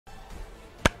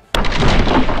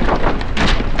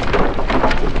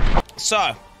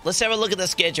So, let's have a look at the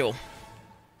schedule.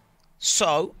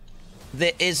 So,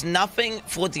 there is nothing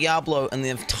for Diablo in the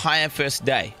entire first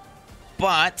day.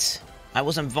 But I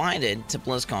was invited to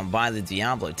BlizzCon by the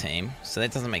Diablo team, so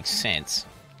that doesn't make sense.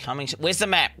 Where's the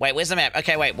map? Wait, where's the map?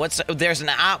 Okay, wait, there's an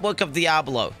artwork of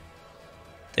Diablo.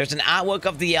 There's an artwork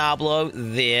of Diablo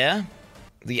there.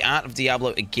 The art of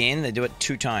Diablo again, they do it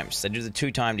 2 times. They do the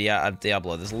 2-time art of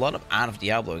Diablo. There's a lot of art of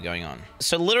Diablo going on.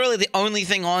 So literally the only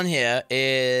thing on here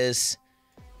is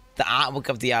the artwork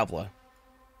of Diablo.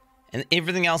 And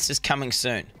everything else is coming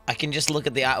soon. I can just look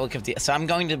at the artwork of So I'm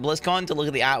going to BlizzCon to look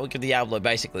at the artwork of Diablo,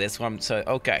 basically. That's what I'm... So,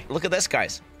 okay. Look at this,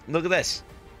 guys. Look at this.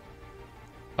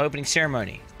 Opening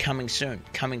ceremony. Coming soon.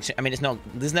 Coming soon. I mean,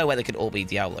 there's no way they could all be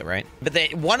Diablo, right? But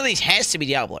one of these has to be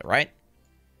Diablo, right?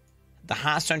 The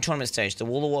Hearthstone tournament stage. The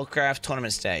World of Warcraft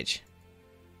tournament stage.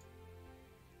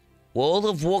 World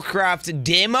of Warcraft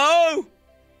demo?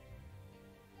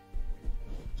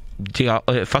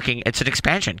 It's an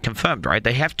expansion. Confirmed, right?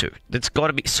 They have to. It's got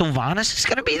to be... Sylvanas is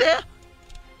going to be there?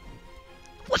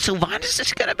 What, Sylvanas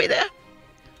is going to be there?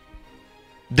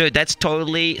 Dude, that's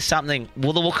totally something.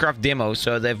 World of Warcraft demo,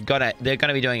 so they're going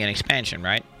to be doing an expansion,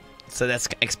 right? So that's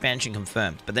expansion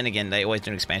confirmed. But then again, they always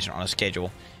do an expansion on a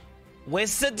schedule.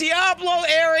 Where's the Diablo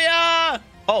area?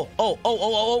 Oh,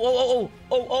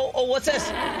 what's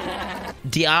this?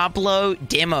 Diablo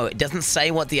demo. It doesn't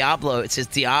say what Diablo. It says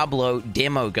Diablo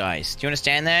demo, guys. Do you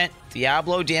understand that?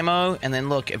 Diablo demo, and then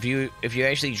look, if you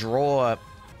actually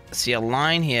see a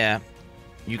line here,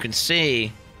 you can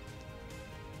see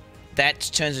that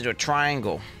turns into a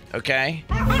triangle, okay?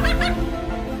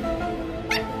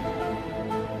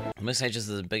 Most stages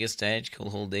is the biggest stage. Cool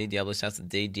whole D. Diablo starts with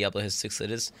D. Diablo has 6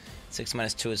 letters. 6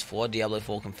 minus 2 is 4. Diablo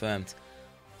 4 confirmed.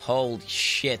 Holy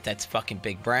shit, that's fucking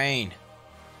big brain.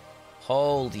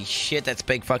 Holy shit, that's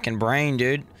big fucking brain,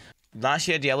 dude. Last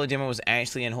year, Diablo demo was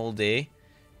actually in Hall D.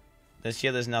 This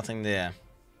year, there's nothing there.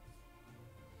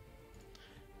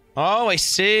 Oh, I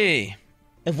see.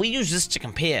 If we use this to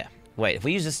compare... Wait, if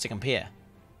we use this to compare...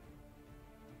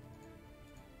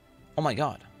 Oh my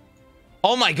god.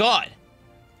 Oh my god!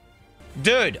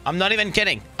 Dude, I'm not even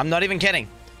kidding. I'm not even kidding.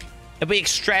 If we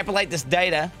extrapolate this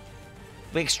data...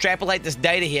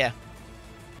 here.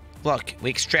 Look, we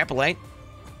extrapolate.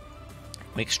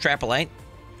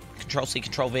 Control C,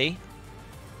 Control V.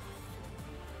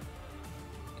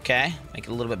 Okay, make it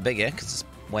a little bit bigger because it's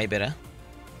way better.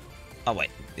 Oh wait,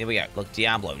 there we go. Look,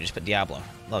 Diablo. Just put Diablo.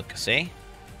 Look, see?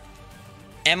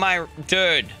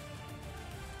 Dude.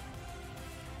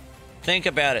 Think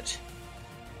about it.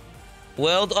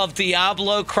 World of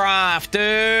Diablo Craft,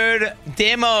 dude.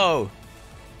 Demo.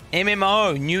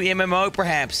 MMO. New MMO,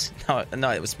 perhaps. No,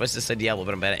 it was supposed to say Diablo,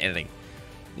 but I'm bad at editing.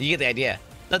 You get the idea.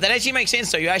 No, that actually makes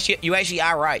sense, though. You actually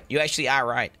are right. You actually are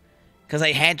right. Because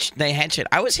they hatched it.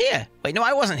 I was here. Wait, no,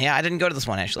 I wasn't here. I didn't go to this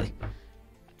one, actually.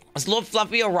 Was Lord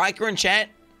Fluffy or Riker in chat?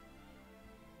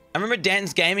 I remember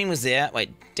Dan's Gaming was there.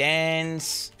 Wait,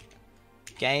 Dan's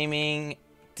Gaming,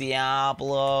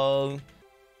 Diablo.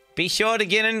 Be sure to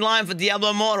get in line for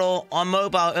Diablo Immortal on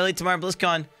mobile early tomorrow at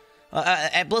BlizzCon.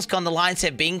 At BlizzCon, the lines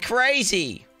have been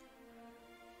crazy.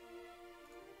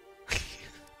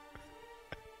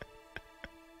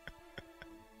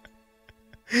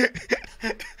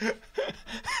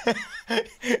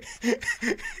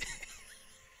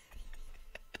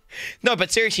 No,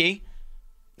 but seriously,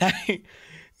 they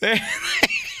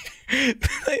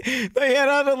had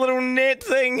a little net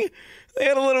thing. They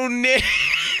had a little net.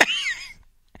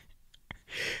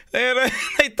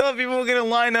 They thought people were gonna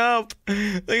line up.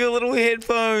 They got little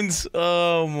headphones.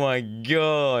 Oh my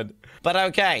god. But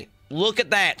okay, look at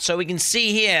that. So we can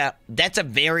see here, that's a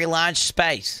very large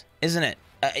space, isn't it?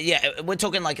 Yeah, we're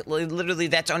talking like literally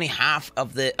that's only half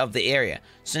of the area.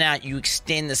 So now you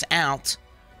extend this out.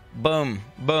 Boom,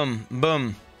 boom,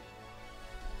 boom.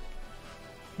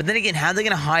 But then again, how are they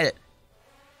gonna hide it?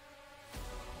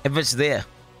 If it's there.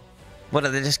 What,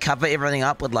 do they just cover everything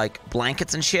up with like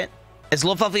blankets and shit? Is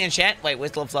Lord Fluffy in chat? Wait,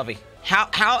 where's Lord Fluffy?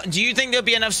 How do you think there'll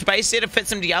be enough space there to fit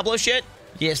some Diablo shit?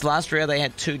 Yes, last year they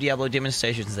had 2 Diablo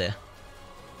demonstrations there.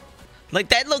 Like,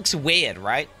 that looks weird,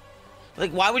 right?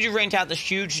 Like, why would you rent out this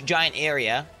huge giant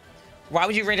area? Why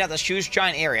would you rent out this huge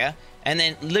giant area and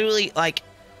then literally like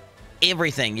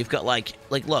everything? You've got like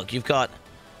look, you've got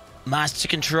Master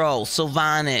Control,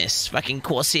 Sylvanas, fucking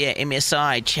Corsair,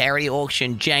 MSI, Charity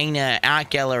Auction, Jaina,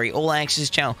 Art Gallery, All Access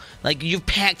Channel. Like, you've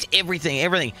packed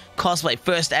everything. Cosplay,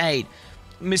 First Aid,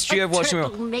 Mystery of Watching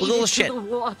World. Look at all this shit.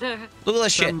 Look at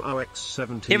this shit.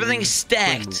 Everything's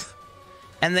stacked.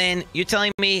 And then you're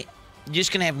telling me you're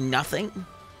just gonna have nothing?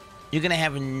 You're gonna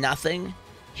have nothing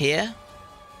here?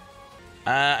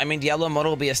 I mean, Diablo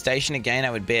Immortal will be a station again,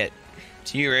 I would bet.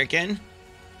 Do you reckon?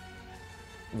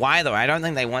 Why though? I don't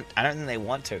think they want to. I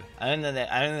don't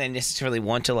think they necessarily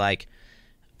want to, like.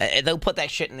 They'll put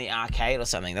that shit in the arcade or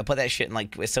something. They'll put that shit in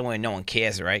like somewhere no one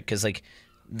cares, right? Because like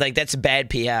that's bad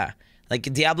PR. Like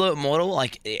Diablo Immortal,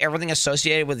 like everything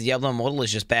associated with Diablo Immortal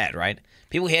is just bad, right?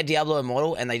 People hear Diablo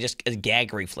Immortal and they just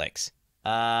gag reflex.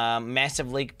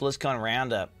 Massive leak BlizzCon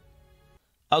roundup.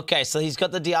 Okay, so he's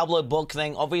got the Diablo book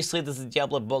thing. Obviously, there's a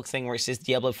Diablo book thing where it says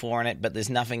Diablo 4 in it, but there's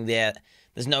nothing there.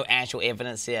 There's no actual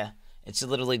evidence there. It's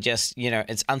literally just, you know,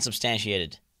 it's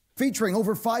unsubstantiated. Featuring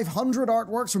over 500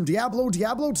 artworks from Diablo,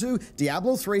 Diablo 2,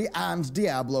 Diablo 3, and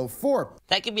Diablo 4.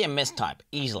 That could be a mistype,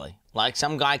 easily. Like,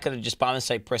 some guy could have just by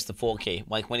mistake pressed the 4 key.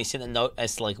 Like, when he sent a note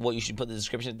as to, like, what you should put in the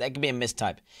description, that could be a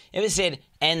mistype. If it said,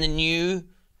 and the new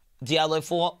Diablo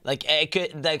 4, like, it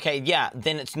could, okay, yeah,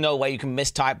 then it's no way you can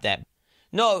mistype that.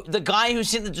 No, the guy who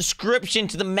sent the description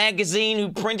to the magazine who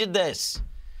printed this.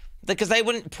 Because they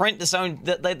wouldn't print this own,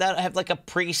 they don't have, like, a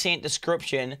pre-sent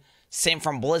description sent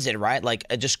from Blizzard, right? Like,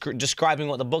 describing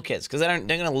what the book is. Because they're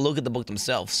going to look at the book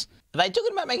themselves. Are they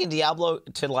talking about making Diablo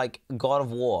to, like, God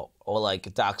of War or,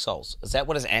 like, Dark Souls? Is that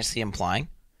what it's actually implying?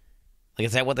 Like,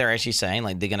 is that what they're actually saying?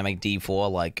 Like, they're going to make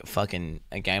D4, like, fucking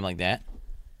a game like that?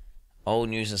 Old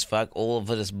news as fuck. All of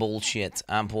it is bullshit.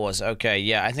 Pause. Okay,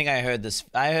 yeah, I think I heard this.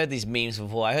 I heard these memes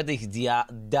before. I heard these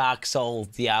Dark Souls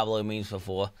Diablo memes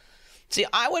before. See,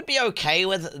 I would be okay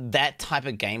with that type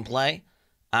of gameplay.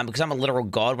 Because I'm a literal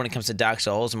god when it comes to Dark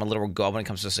Souls. I'm a literal god when it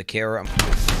comes to Sekiro.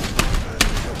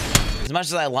 As much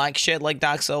as I like shit like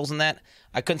Dark Souls and that,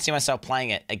 I couldn't see myself playing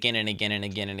it again and again and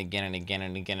again and again and again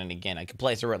and again and again. I could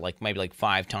play through it like maybe like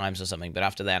 5 times or something, but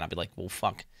after that I'd be like, well,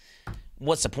 fuck.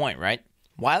 What's the point, right?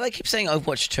 Why do they keep saying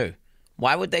Overwatch 2?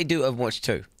 Why would they do Overwatch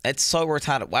 2? It's so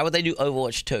retarded. Why would they do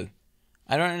Overwatch 2?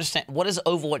 I don't understand. What is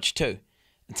Overwatch 2?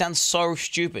 It sounds so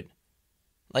stupid.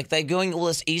 Like, they're doing all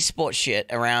this esports shit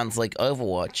around, like,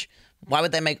 Overwatch. Why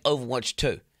would they make Overwatch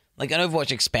 2? Like, an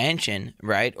Overwatch expansion,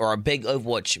 right? Or a big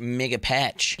Overwatch mega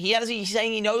patch. How does he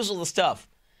saying he knows all the stuff?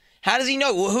 How does he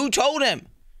know? Well, who told him?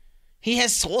 He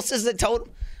has sources that told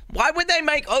him. Why would they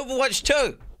make Overwatch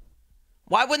 2?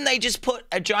 Why wouldn't they just put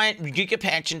a giant giga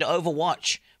patch into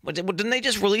Overwatch? Didn't they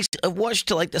just release Overwatch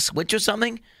to, like, the Switch or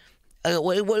something?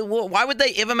 Why would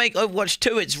they ever make Overwatch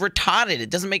 2? It's retarded. It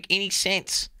doesn't make any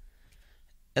sense.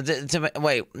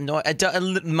 Wait, no,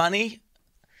 money?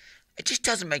 It just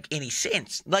doesn't make any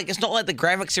sense. Like, it's not like the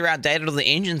graphics are outdated or the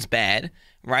engine's bad,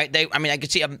 right? I mean, I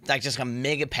could see just a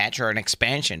mega patch or an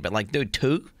expansion, but like, dude,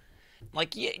 2?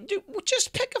 Like, yeah, dude,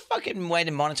 just pick a fucking way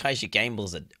to monetize your game,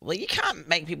 Blizzard. Like, you can't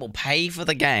make people pay for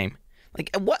the game.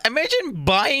 Like, what? Imagine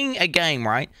buying a game,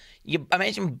 right?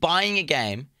 Imagine buying a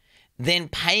game, then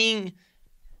paying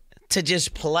to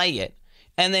just play it,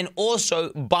 and then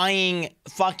also buying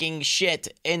fucking shit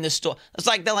in the store. It's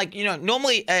like, they're like, you know,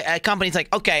 normally a company's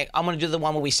like, okay, I'm going to do the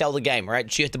one where we sell the game, right?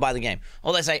 So you have to buy the game.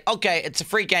 Or they say, okay, it's a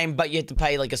free game, but you have to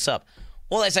pay like a sub.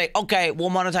 Or they say, okay, we'll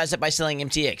monetize it by selling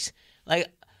MTX. Like,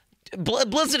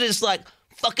 Blizzard is like,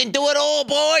 fucking do it all,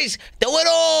 boys. Do it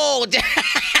all.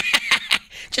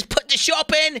 Just put the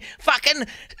shop in, fucking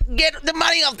get the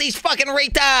money off these fucking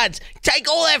retards. Take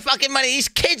all their fucking money. These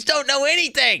kids don't know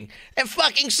anything. They're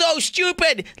fucking so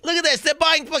stupid. Look at this. They're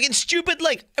buying fucking stupid,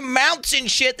 like, mounts and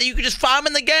shit that you can just farm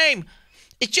in the game.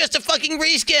 It's just a fucking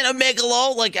reskin of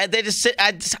Megalol. Like, they just sit.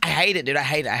 I hate it, dude. I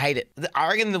hate it. I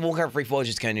reckon the Warcraft Reforged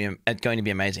is going to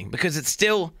be amazing because it's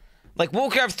still, like,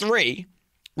 Warcraft 3,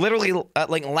 literally,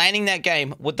 like, landing that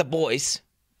game with the boys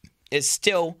is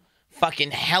still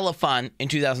fucking hella fun in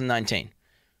 2019.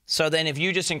 So then if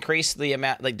you just increase the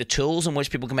amount, like the tools in which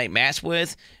people can make maps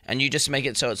with, and you just make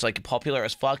it so it's like popular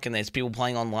as fuck and there's people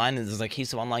playing online and there's like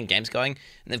heaps of online games going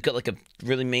and they've got like a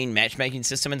really mean matchmaking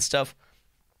system and stuff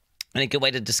and a good way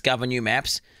to discover new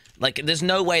maps, like there's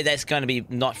no way that's going to be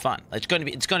not fun. It's going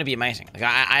to be amazing. Like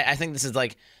I think this is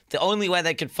like the only way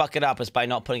they could fuck it up is by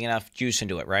not putting enough juice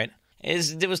into it, right?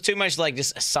 There was too much like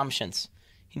just assumptions.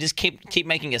 You just keep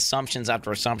making assumptions after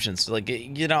assumptions. Like,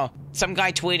 you know, some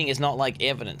guy tweeting is not like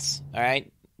evidence, all right?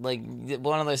 Like,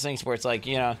 one of those things where it's like,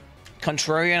 you know,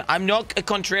 contrarian. I'm not a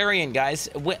contrarian, guys.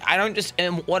 I don't just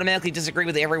automatically disagree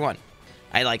with everyone.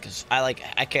 I like,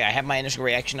 okay, I have my initial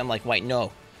reaction. I'm like, wait,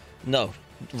 no,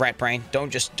 rat brain. Don't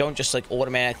just like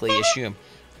automatically assume.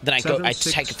 Then I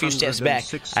take a few steps back.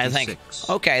 I think,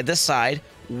 okay, this side.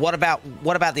 What about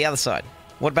the other side?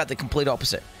 What about the complete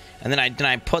opposite? And then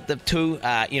I put the two,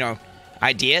 you know,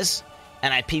 ideas,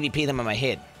 and I PvP them in my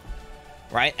head,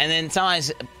 right? And then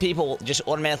sometimes people just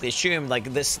automatically assume,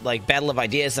 like, this, like, battle of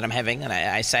ideas that I'm having, and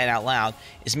I say it out loud,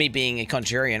 is me being a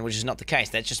contrarian, which is not the case.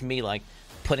 That's just me, like,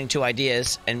 putting two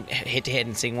ideas and head-to-head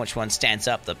and seeing which one stands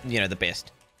up the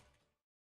best.